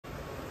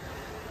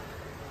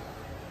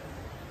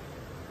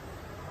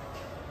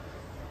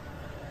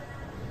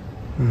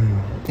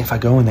If I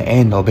go in the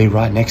end, I'll be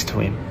right next to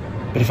him.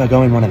 But if I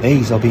go in one of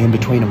these, I'll be in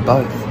between them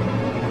both.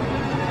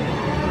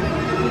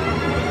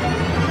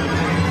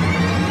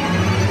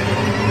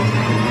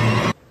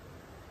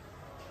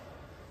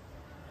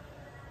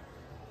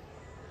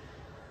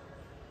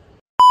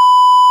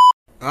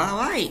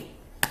 Alright.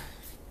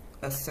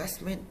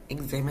 Assessment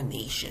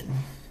examination.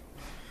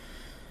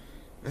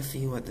 Let's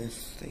see what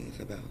this thing is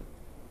about.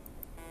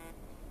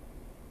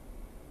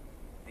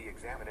 The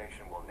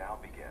examination will now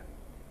begin.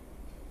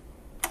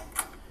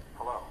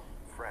 Hello,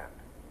 friend.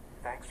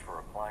 Thanks for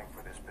applying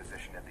for this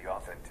position at the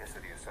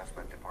Authenticity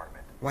Assessment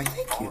Department. Why,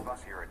 thank you. All of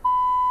us here at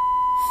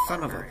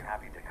Son are of a... very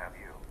happy to have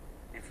you.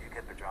 If you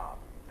get the job,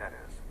 that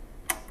is.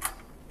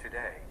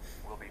 Today,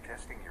 we'll be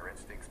testing your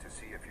instincts to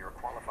see if you're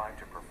qualified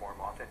to perform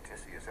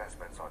authenticity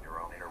assessments on your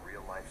own in a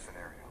real-life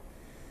scenario.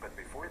 But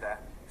before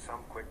that,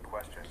 some quick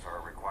questions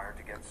are required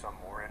to get some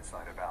more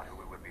insight about who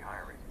we would be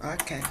hiring.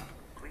 Okay.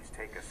 Please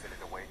take a seat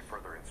and await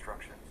further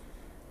instructions.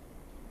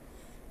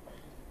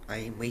 I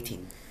am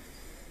waiting.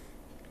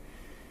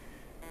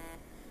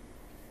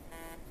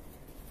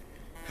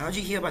 How'd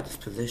you hear about this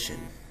position?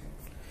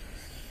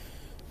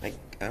 Like,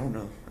 I don't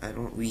know. I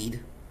don't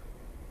read.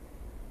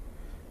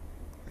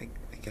 I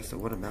guess a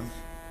word of mouth.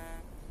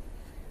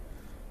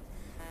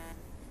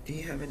 Do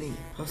you have any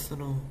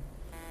personal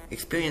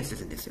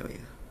experiences in this area?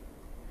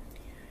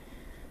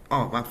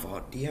 Oh, my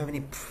fault. Do you have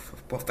any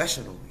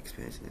professional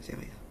experience in this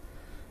area?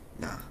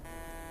 Nah.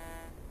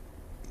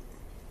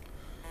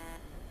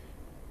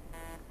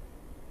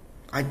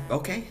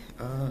 Okay.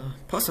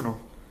 Personal.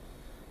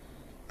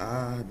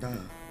 Nah.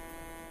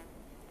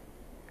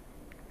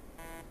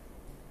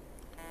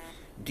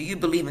 Do you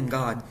believe in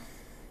God?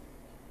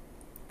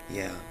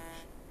 Yeah.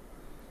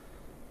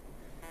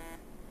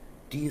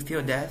 Do you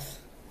fear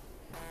death?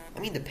 I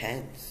mean,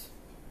 depends.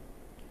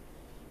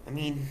 I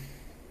mean,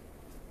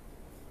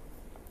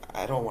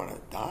 I don't want to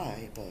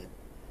die, but...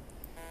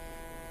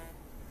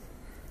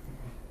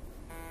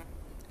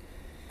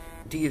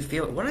 Do you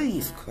feel... What are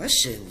these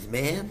questions,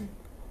 man?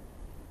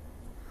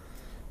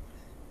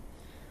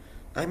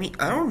 I mean,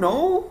 I don't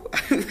know.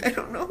 I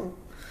don't know.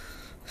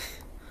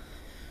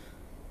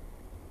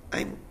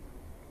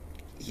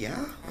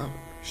 Yeah?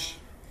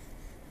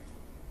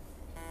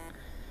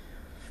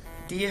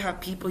 Do you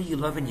have people you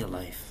love in your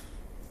life?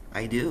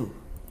 I do.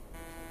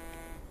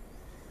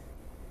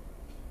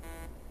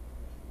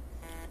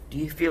 Do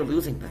you fear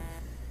losing them?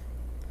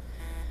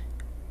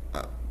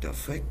 The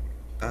frick?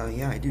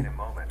 Yeah, I do. In a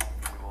moment,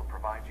 we will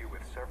provide you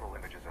with several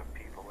images of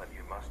people, and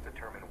you must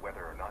determine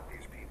whether or not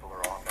these people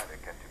are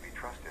authentic and to be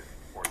trusted,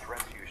 or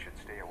threats you should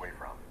stay away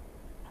from.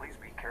 Please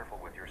be careful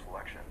with your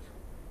selections.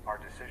 Our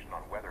decision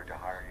on whether to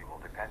hire you will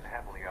depend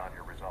heavily on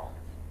your results.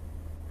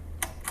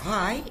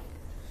 Hi.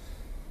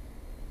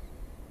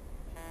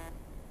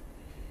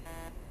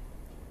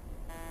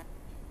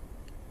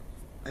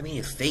 I mean,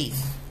 his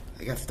face.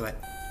 I got a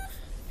threat.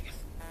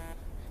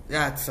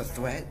 That's a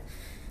threat.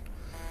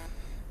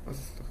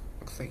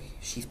 Looks like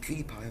she's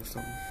PewDiePie or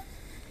something.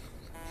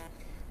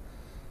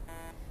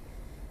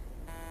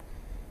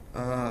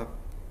 I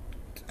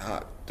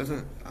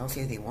don't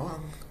see anything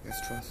wrong.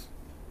 Let's trust.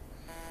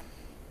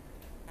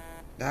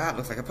 That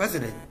looks like a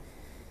president.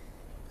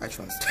 I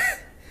trust.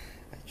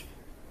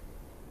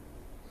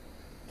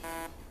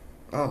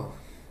 Oh,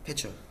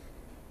 picture.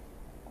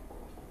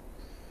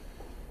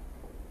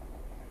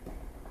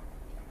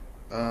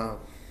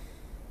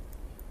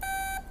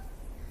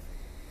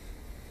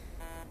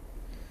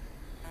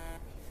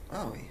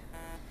 Oh,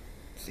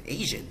 it's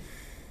Asian.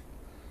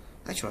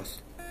 I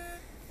trust.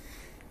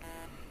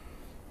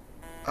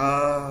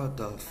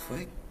 The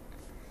frick?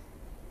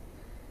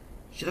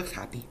 She looks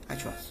happy. I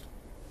trust.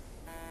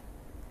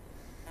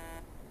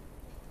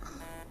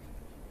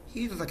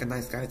 He looks like a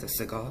nice guy with a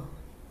cigar.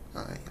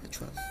 I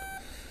trust.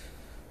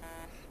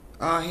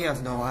 He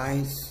has no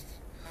eyes.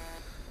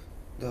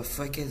 The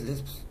frick is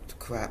this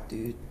crap,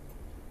 dude?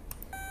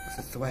 It's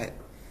a threat.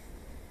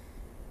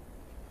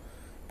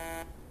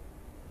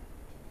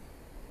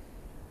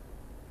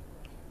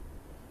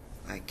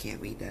 I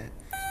can't read that.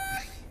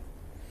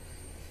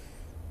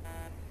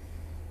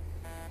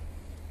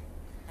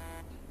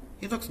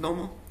 He looks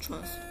normal.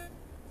 Trust.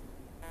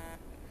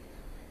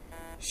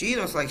 She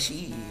looks like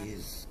she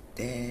is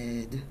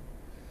dead.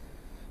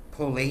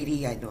 Poor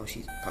lady. I know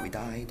she probably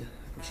died.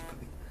 I know she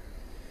probably...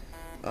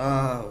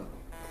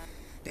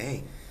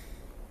 dang.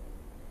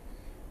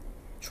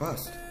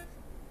 Trust.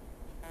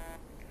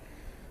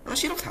 Oh,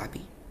 she looks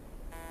happy.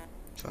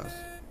 Trust.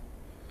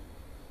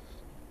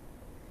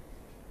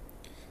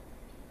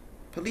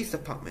 Police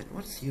department,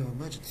 what's your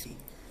emergency?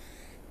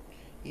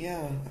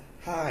 Yeah,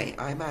 hi,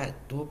 I'm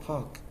at Door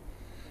Park.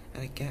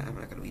 And again, I'm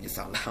not gonna read this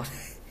out loud.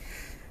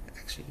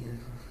 Actually, yeah.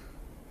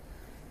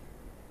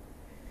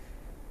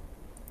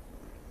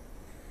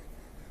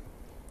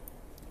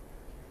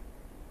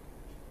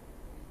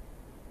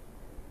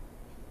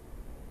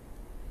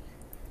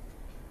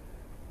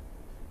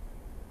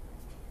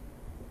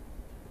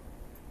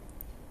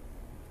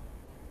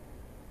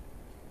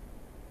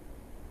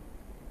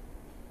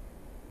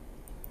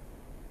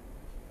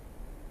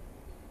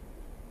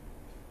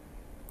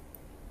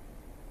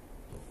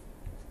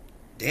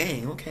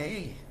 Dang,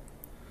 okay.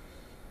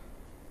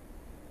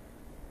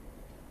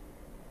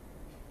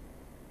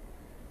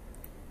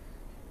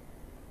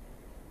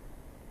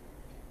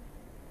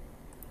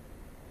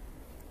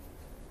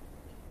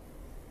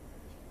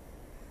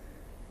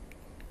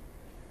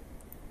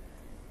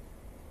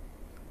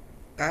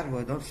 Bad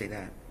word, don't say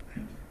that.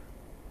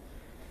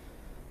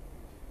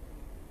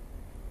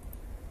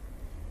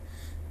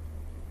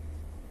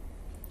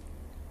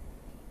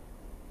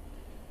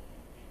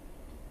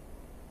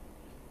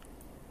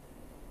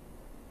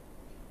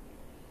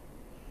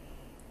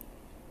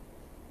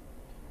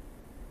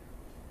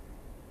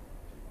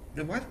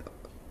 Then what?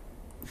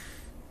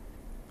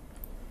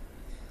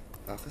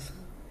 Officer?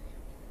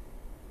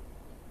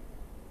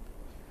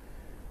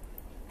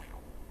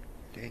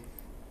 Okay.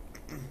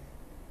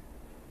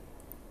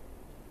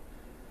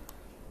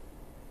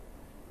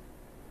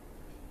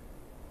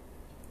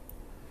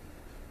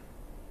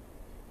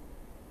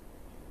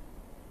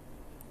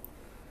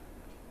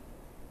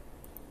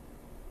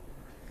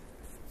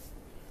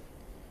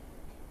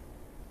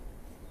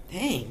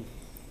 Dang.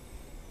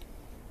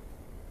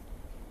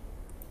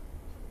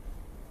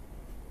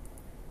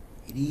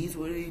 It is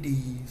what it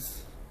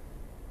is.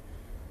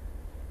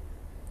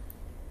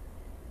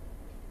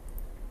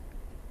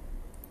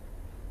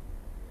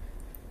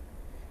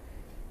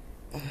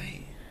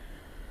 Ay.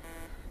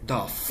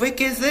 The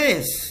frick is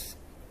this?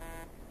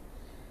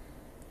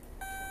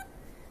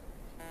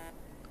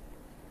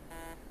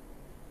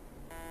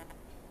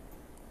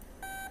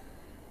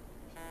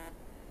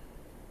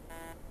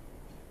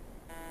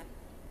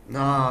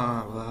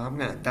 Nah, well, I'm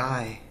gonna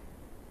die.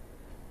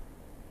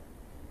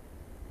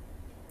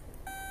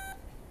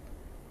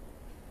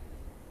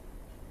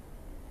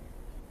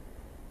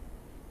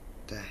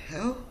 The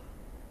hell?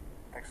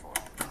 Excellent.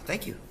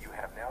 Thank you. You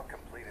have now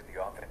completed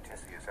the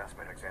authenticity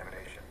assessment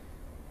examination.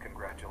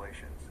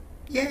 Congratulations.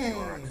 Yay! You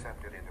are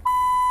accepted into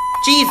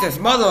Jesus,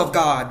 mother of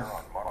God!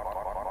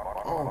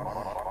 Oh.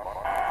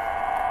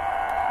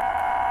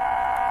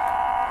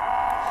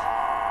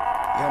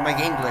 Yo, my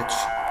game glitch.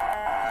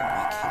 Oh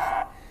my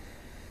God.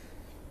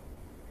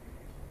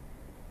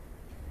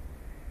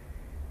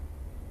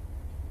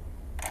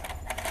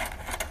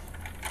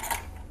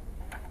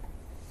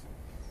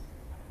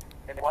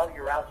 And while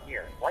you're out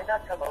here, why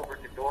not come over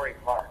to Dory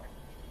Park?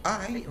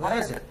 Alright, what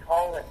is Admire it? the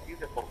tall and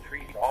beautiful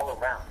trees all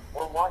around,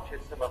 or watch as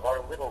some of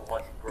our little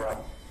ones grow.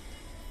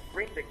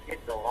 Bring the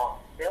kids along.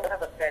 They'll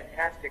have a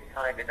fantastic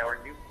time in our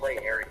new play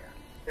area.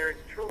 There is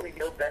truly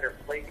no better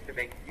place to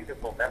make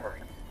beautiful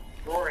memories.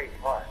 Dory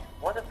Park,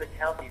 one of the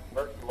county's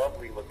most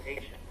lovely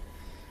locations.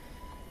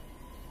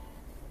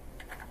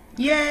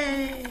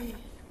 Yay!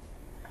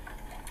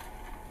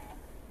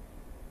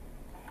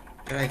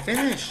 Did I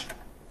finish?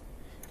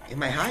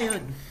 Am I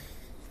hired?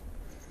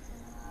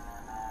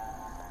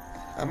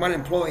 I'm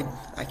unemployed.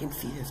 I can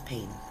see his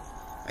pain.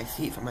 I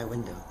see it from my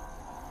window.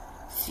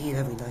 See it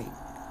every night.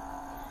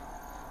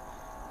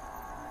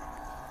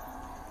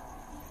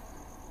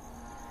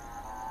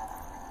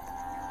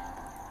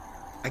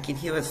 I can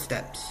hear his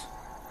steps.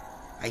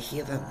 I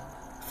hear them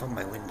from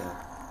my window.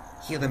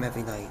 Hear them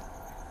every night.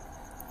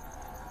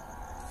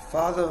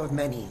 Father of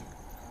many,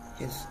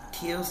 his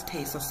tears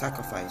taste of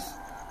sacrifice.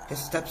 His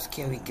steps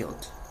carry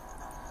guilt.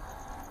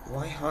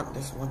 Why haunt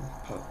this one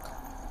park?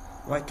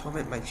 Why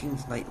torment my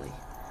dreams nightly?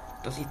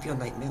 Does he feel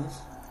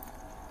nightmares?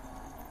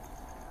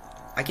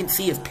 I can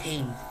see his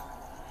pain.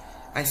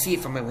 I see it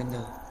from my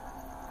window.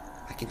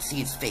 I can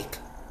see it's fake.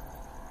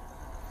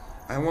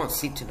 I won't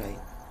sleep tonight.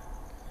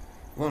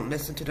 Won't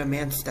listen to the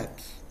man's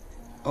steps.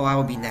 Oh, I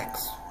will be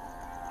next.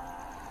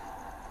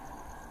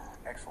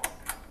 Excellent.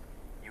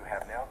 You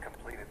have now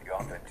completed the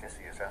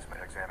authenticity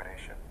assessment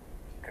examination.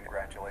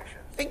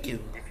 Congratulations. Thank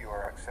you. If you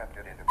are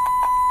accepted into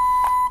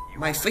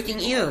My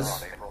freaking ears.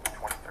 on April the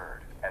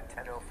 23rd at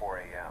 10:04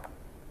 a.m.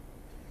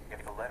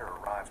 If the letter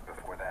arrives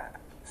before that,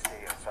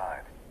 stay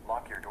inside,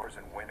 lock your doors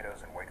and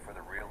windows, and wait for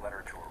the real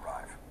letter to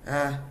arrive.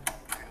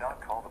 Do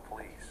not call the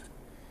police.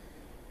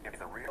 If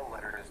the real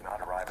letter does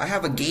not arrive, I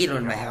have a gator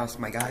in my house,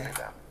 my guy. pray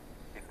them.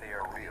 If they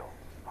are real,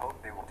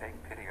 hope they will take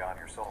pity on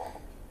your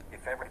soul.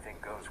 If everything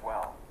goes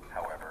well,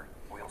 however,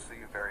 we'll see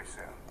you very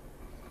soon.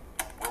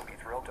 We'll be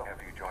thrilled to have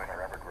you join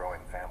our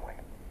ever-growing family.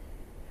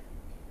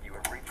 You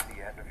have reached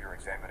the end of your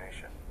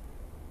examination.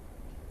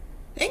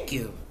 Thank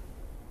you.